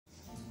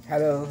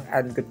Hello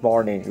and good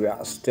morning. We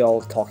are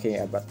still talking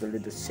about the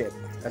leadership,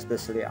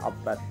 especially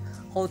about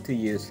how to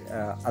use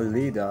a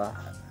leader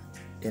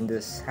in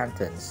this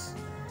sentence.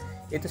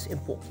 It is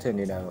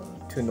important,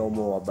 to know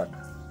more about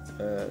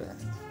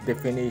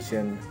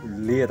definition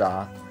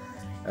leader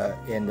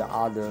in the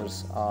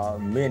others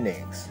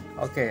meanings.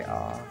 Okay,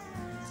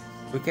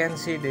 we can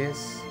see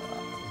this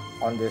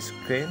on the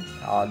screen.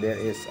 There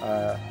is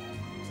a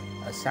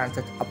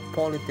sentence, a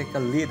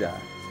political leader.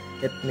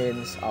 It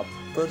means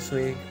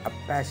pursuing a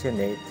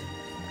passionate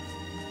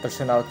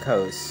personal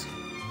cause.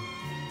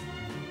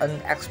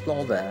 An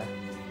explorer.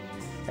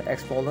 An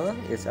explorer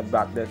is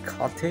about the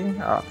cutting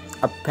a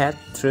path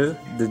through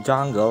the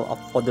jungle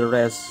for the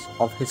rest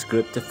of his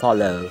group to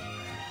follow.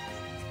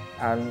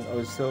 And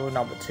also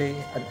number three,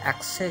 an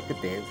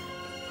executive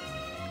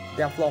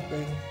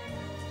developing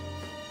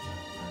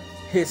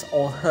his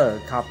or her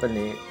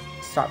company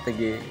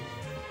strategy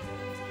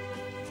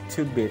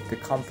to beat the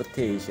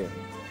competition.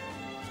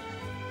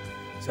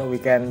 So we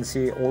can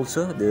see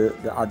also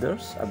the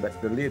others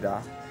about the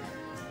leader.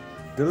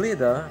 The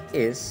leader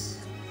is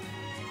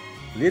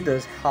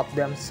leaders help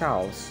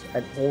themselves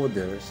and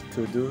others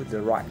to do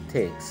the right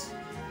things.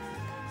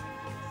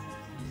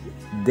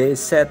 They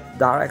set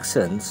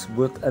directions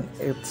with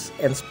its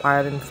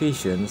inspiring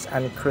visions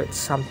and create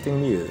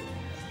something new.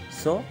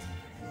 So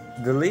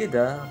the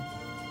leader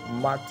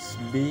must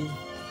be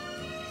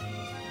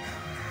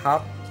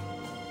helping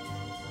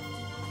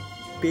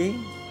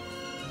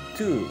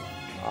to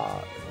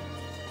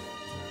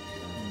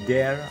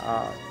their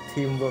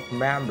teamwork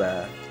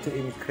member to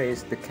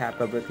increase the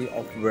capability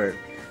of work,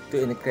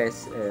 to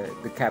increase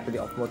the capability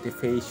of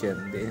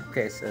motivation, to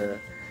increase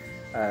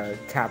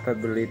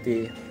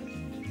capability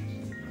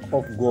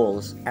of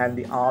goals and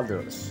the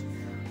others.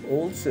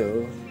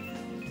 Also,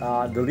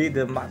 the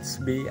leader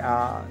must be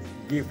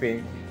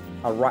giving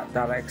a right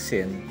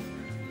direction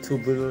to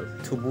build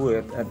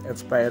an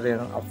inspiring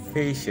of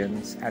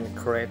visions and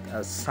create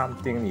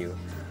something new.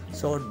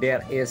 So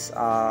there is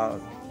a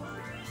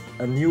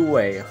new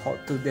way how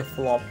to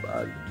develop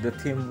the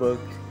teamwork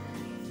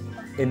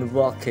in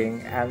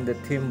working and the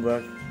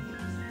teamwork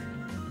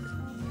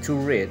to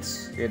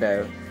reach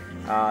the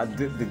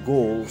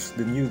goals,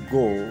 the new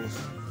goals,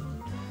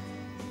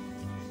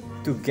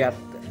 to get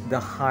the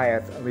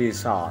highest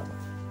result.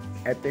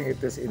 I think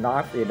it is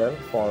enough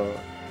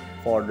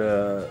for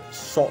the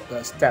short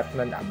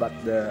statement about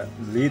the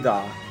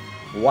leader,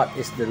 what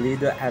is the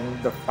leader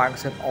and the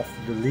function of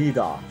the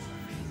leader.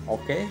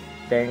 Okay,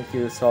 thank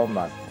you so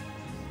much.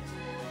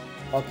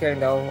 Okay,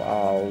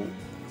 now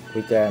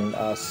we can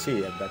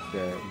see about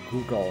the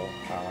Google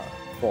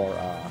for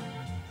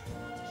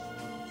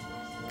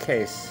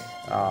case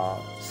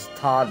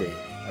study.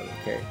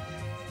 Okay,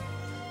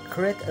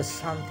 create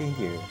something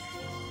new.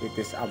 It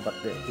is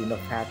about the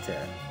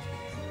innovator.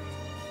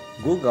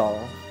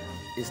 Google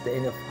is the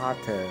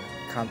innovator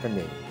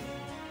company.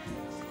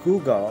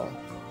 Google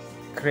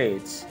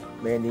creates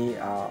many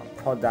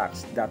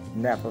products that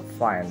never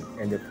find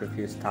in the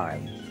previous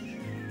time.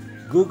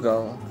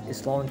 Google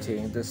is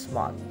launching the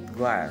smart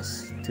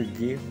glass to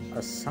give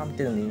us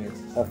something new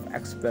of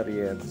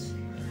experience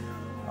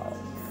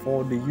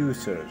for the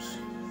users.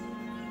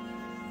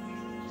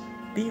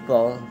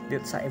 People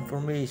need some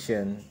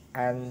information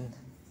and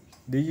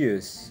they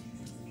use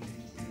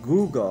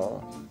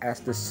Google as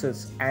the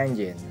search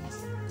engine.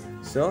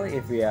 So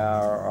if we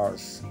are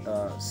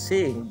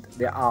seeing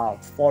there are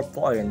 4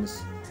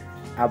 points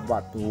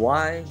about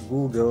why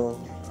Google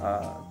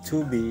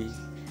to be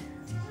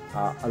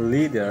a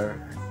leader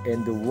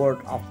in the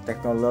world of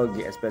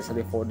technology,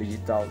 especially for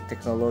digital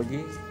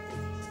technology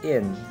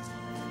in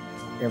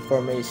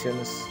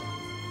informations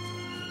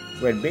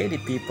when many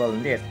people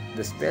need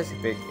the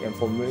specific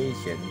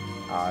information,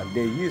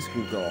 they use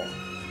Google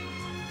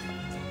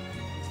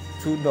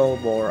to know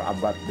more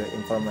about the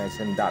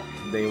information that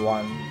they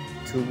want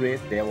to read,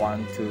 they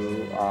want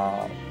to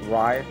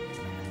write,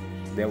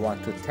 they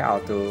want to tell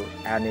to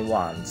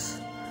anyone.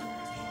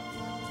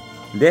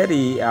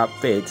 Larry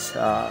Page,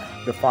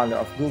 the founder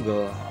of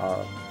Google,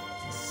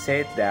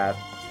 said that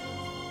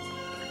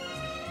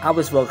I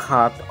always work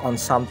hard on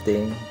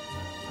something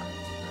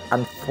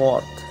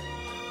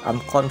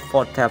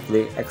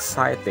uncomfortably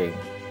exciting.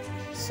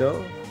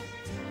 So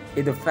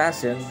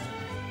innovation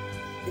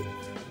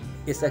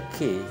is a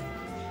key.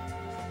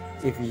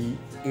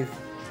 If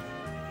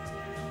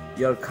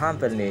your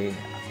company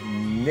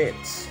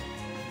needs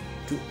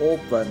to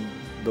open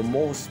the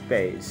more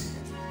space,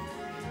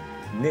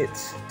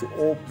 needs to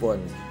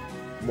open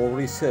more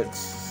research,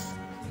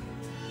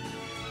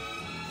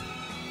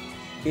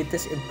 it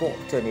is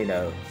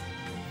important,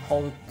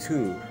 how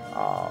to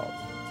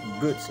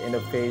boost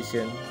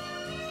innovation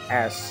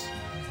as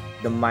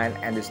the mine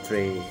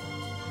industry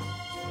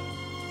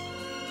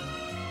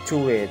to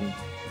win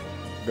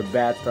the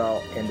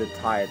battle in the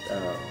tight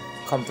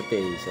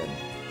competition.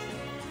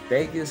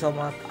 Thank you so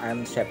much.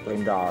 I'm SEPTO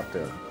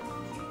INDARTO.